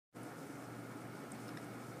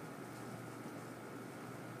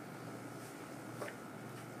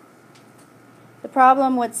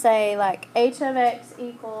problem would say like h of x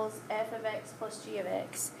equals f of x plus g of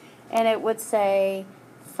x, and it would say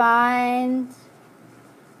find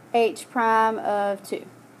h prime of 2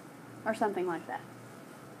 or something like that.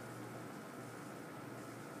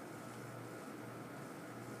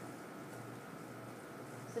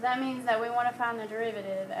 So that means that we want to find the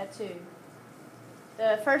derivative at 2.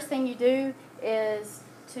 The first thing you do is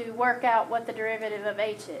to work out what the derivative of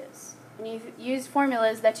h is. And you use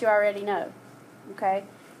formulas that you already know. Okay?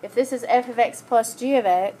 If this is f of x plus g of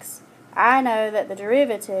x, I know that the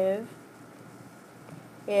derivative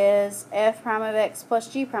is f prime of x plus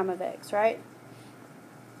g prime of x, right?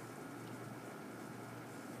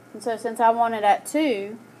 And so since I want it at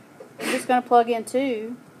 2, I'm just going to plug in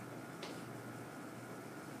 2.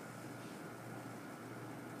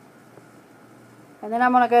 And then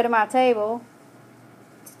I'm going to go to my table,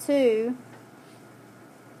 to 2,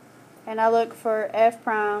 and I look for f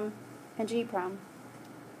prime and g prime.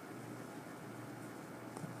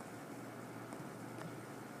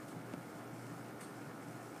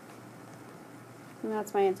 And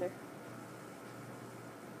that's my answer.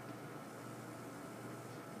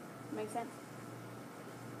 Make sense?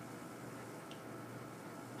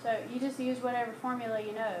 So you just use whatever formula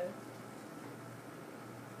you know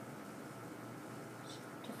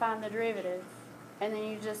to find the derivative, and then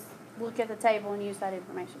you just look at the table and use that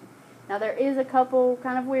information. Now there is a couple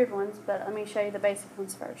kind of weird ones, but let me show you the basic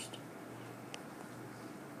ones first.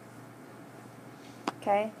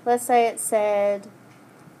 Okay, let's say it said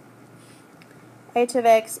h of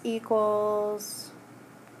x equals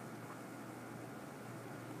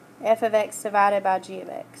f of x divided by g of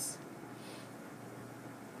x.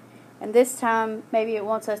 And this time, maybe it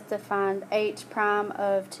wants us to find h prime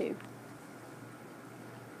of 2.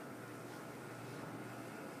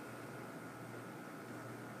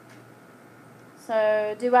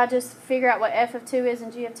 So, do I just figure out what f of 2 is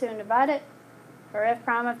and g of 2 and divide it? Or f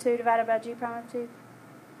prime of 2 divided by g prime of 2?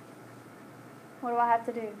 What do I have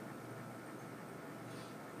to do?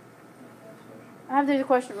 I have to do the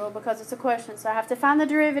quotient rule because it's a question, so I have to find the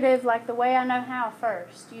derivative like the way I know how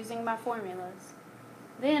first, using my formulas.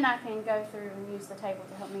 Then I can go through and use the table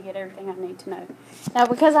to help me get everything I need to know. Now,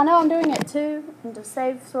 because I know I'm doing it too, and to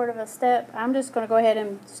save sort of a step, I'm just going to go ahead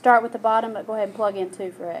and start with the bottom, but go ahead and plug in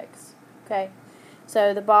 2 for x. Okay?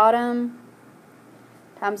 So the bottom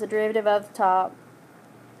times the derivative of the top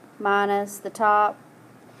minus the top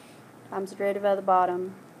times the derivative of the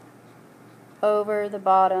bottom over the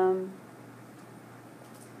bottom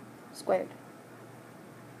squared.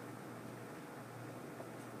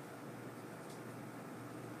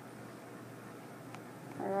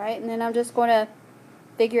 Alright, and then I'm just going to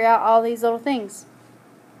figure out all these little things.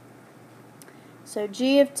 So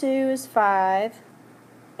g of 2 is 5,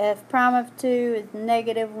 f prime of 2 is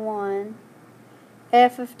negative 1,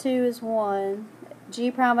 f of 2 is 1,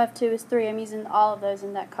 g prime of 2 is 3. I'm using all of those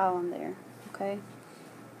in that column there. Okay?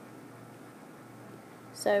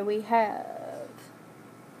 So we have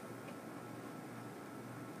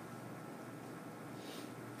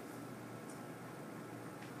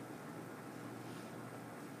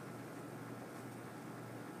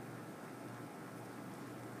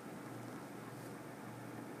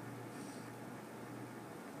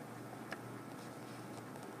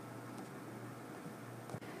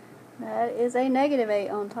that is a negative 8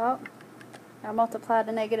 on top. I multiplied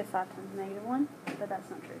a negative 5 times negative 1, but that's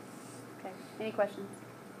not true. Okay, any questions?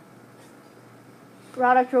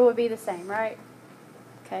 Product rule would be the same, right?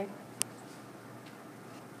 Okay.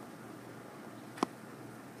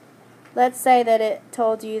 Let's say that it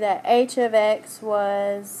told you that h of x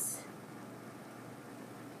was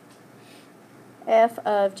f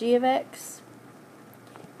of g of x,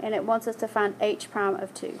 and it wants us to find h prime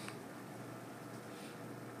of 2.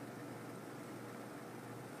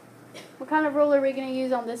 What kind of rule are we going to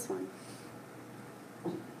use on this one?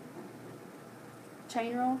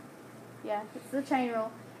 Chain rule? Yeah, it's the chain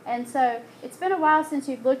rule. And so, it's been a while since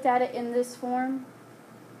you've looked at it in this form.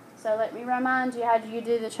 So let me remind you how you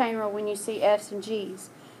do the chain rule when you see f's and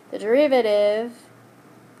g's. The derivative,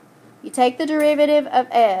 you take the derivative of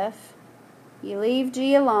f, you leave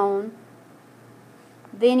g alone,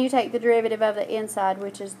 then you take the derivative of the inside,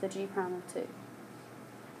 which is the g prime of 2.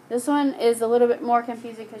 This one is a little bit more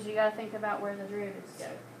confusing because you got to think about where the derivatives go.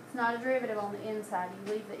 It's not a derivative on the inside.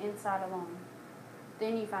 You leave the inside alone.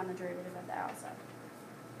 Then you find the derivative of the outside,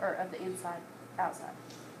 or of the inside outside.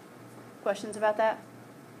 Questions about that?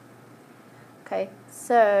 Okay,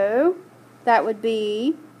 so that would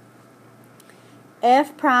be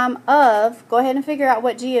f prime of, go ahead and figure out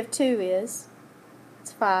what g of 2 is.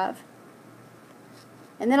 It's 5.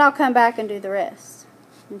 And then I'll come back and do the rest.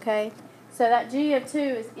 Okay? So So that g of 2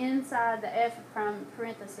 is inside the f prime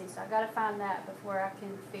parentheses. So I got to find that before I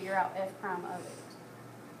can figure out f prime of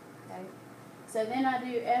it. Okay. So then I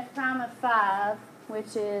do f prime of 5,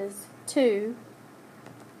 which is 2,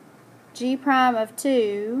 g prime of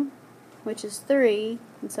 2, which is 3,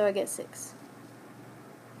 and so I get 6.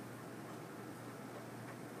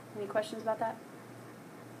 Any questions about that?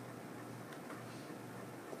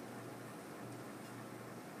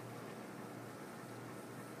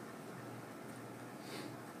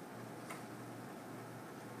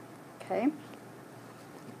 Okay.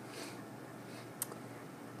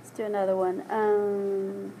 Let's do another one.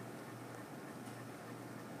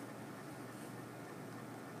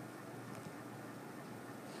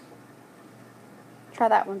 Try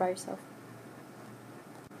that one by yourself.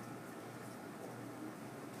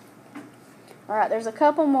 Alright, there's a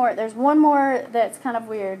couple more. There's one more that's kind of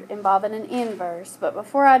weird involving an inverse. But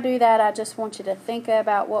before I do that, I just want you to think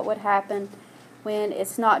about what would happen when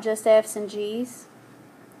it's not just f's and g's.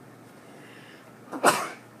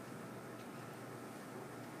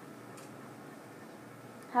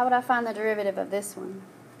 How would I find the derivative of this one?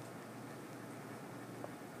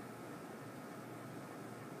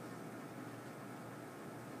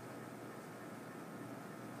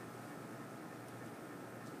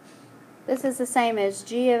 This is the same as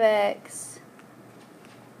g of x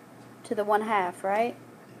to the 1/2, right?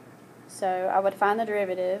 So I would find the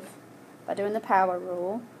derivative by doing the power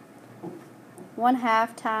rule.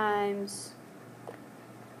 1/2 times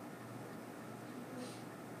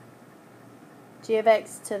g of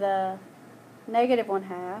x to the negative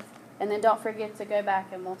 1/2, and then don't forget to go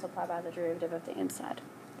back and multiply by the derivative of the inside.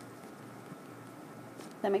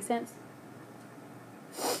 Does that make sense?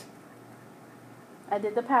 I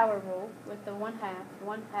did the power rule with the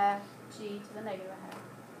 1/2 g to the negative 1/2,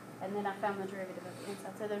 and then I found the derivative of the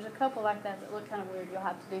inside. So there's a couple like that look kind of weird. You'll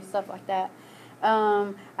have to do stuff like that.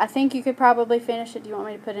 I think you could probably finish it. Do you want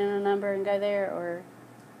me to put in a number and go there, or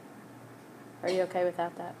are you okay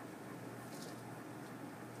without that?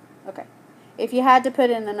 Okay. If you had to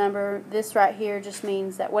put in the number, this right here just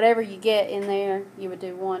means that whatever you get in there, you would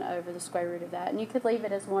do 1 over the square root of that. And you could leave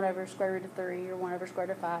it as 1 over square root of 3 or 1 over square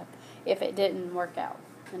root of 5 if it didn't work out.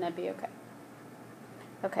 And that'd be okay.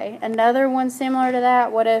 Okay, another one similar to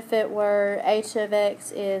that. What if it were h of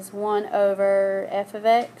x is 1 over f of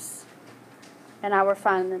x? And I were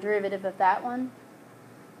finding the derivative of that one.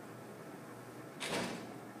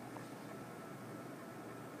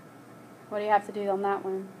 What do you have to do on that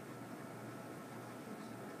one?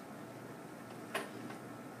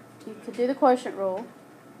 You could do the quotient rule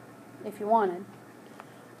if you wanted.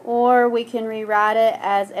 Or we can rewrite it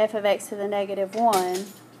as f of x to the negative 1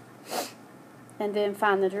 and then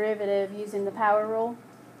find the derivative using the power rule.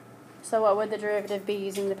 So what would the derivative be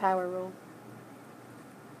using the power rule?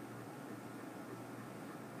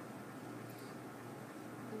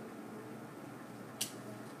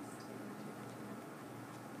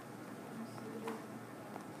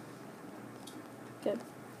 Good.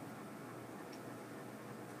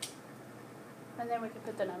 And then we could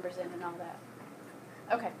put the numbers in and all that.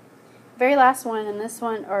 Okay. Very last one, and this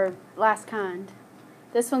one, or last kind.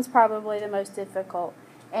 This one's probably the most difficult.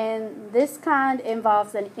 And this kind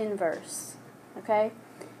involves an inverse. Okay?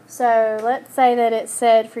 So let's say that it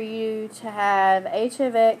said for you to have h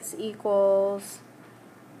of x equals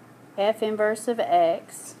f inverse of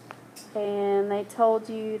x. And they told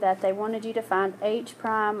you that they wanted you to find h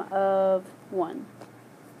prime of 1.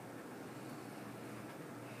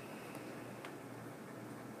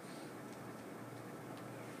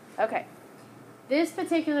 Okay, this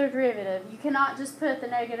particular derivative, you cannot just put the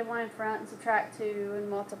negative 1 in front and subtract 2 and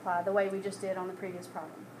multiply the way we just did on the previous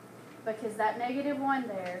problem. Because that negative 1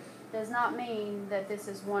 there does not mean that this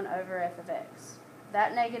is 1 over f of x.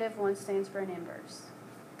 That negative 1 stands for an inverse.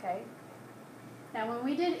 Okay? Now when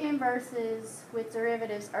we did inverses with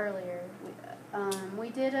derivatives earlier, we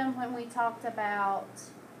did them when we talked about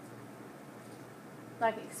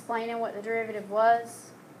like explaining what the derivative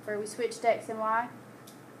was, where we switched x and y.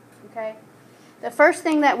 Okay? The first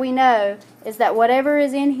thing that we know is that whatever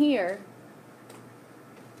is in here,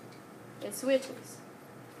 it switches.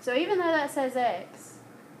 So even though that says x,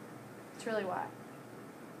 it's really y.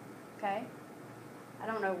 Okay? I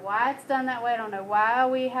don't know why it's done that way. I don't know why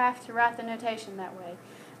we have to write the notation that way.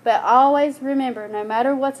 But always remember, no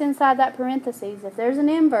matter what's inside that parentheses, if there's an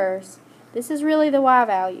inverse, this is really the y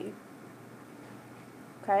value.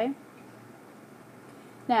 Okay?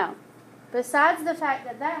 Now, besides the fact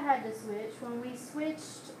that that had to switch, when we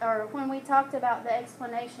switched, or when we talked about the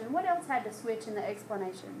explanation, what else had to switch in the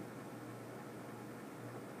explanation?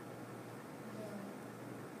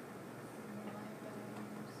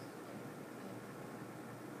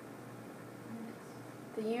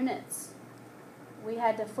 the units, we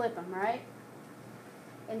had to flip them, right?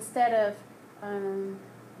 Instead of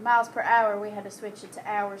miles per hour, we had to switch it to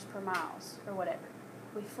hours per miles or whatever.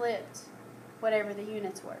 We flipped whatever the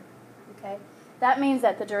units were, okay? That means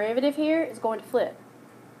that the derivative here is going to flip,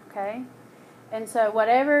 okay? And so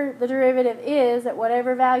whatever the derivative is, at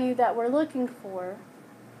whatever value that we're looking for,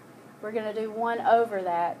 we're going to do 1 over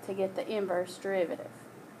that to get the inverse derivative,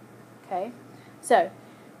 okay? So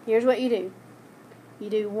here's what you do. You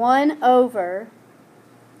do 1 over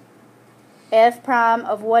f prime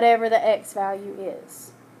of whatever the x value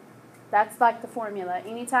is. That's like the formula.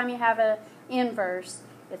 Anytime you have an inverse,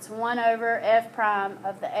 it's 1 over f prime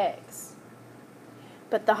of the x.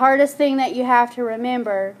 But the hardest thing that you have to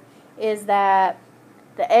remember is that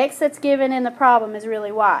the x that's given in the problem is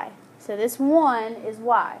really y. So this 1 is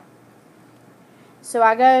y. So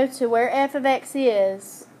I go to where f of x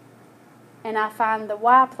is, and I find the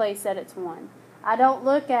y place that it's 1. I don't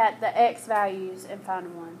look at the x values and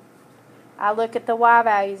find 1. I look at the y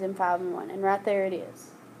values and find 1, and right there it is.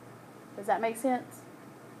 Does that make sense?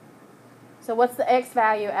 So what's the x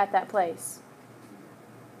value at that place?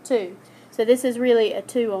 2. So this is really a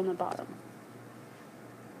 2 on the bottom.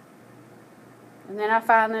 And then I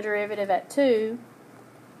find the derivative at 2,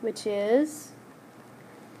 which is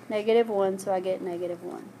 -1, so I get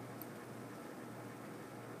 -1.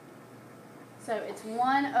 So it's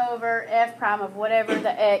 1 over f prime of whatever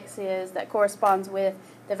the x is that corresponds with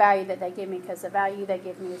the value that they give me, because the value they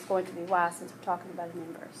give me is going to be y since we're talking about an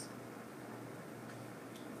inverse.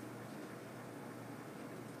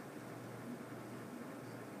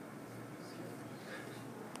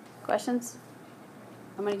 Questions?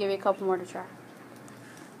 I'm going to give you a couple more to try.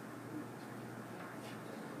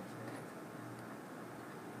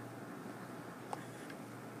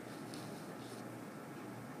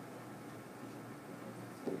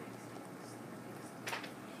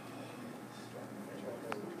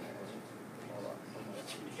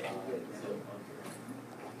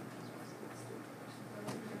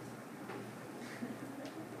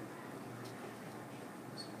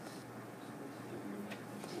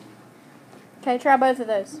 Okay, try both of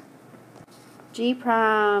those. G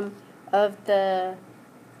prime of the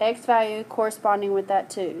x value corresponding with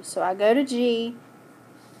that 2. So I go to G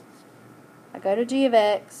of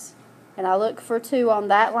x, and I look for 2 on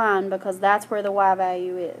that line because that's where the y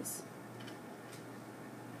value is.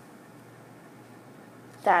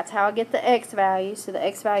 That's how I get the x value. So the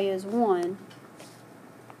x value is 1.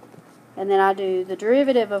 And then I do the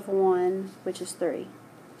derivative of 1, which is 3.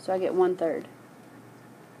 So I get 1/3.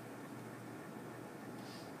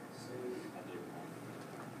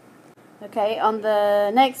 Okay, on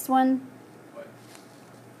the next one,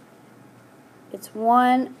 it's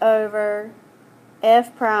 1 over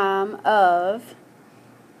f prime of,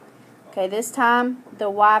 okay, this time the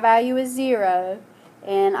y value is 0,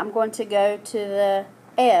 and I'm going to go to the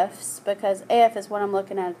f's because f is what I'm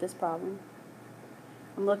looking at this problem.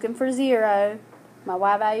 I'm looking for 0. My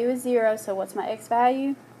y value is 0, so what's my x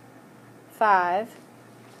value? 5.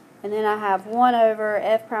 And then I have 1 over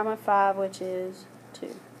f prime of 5, which is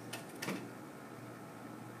 2.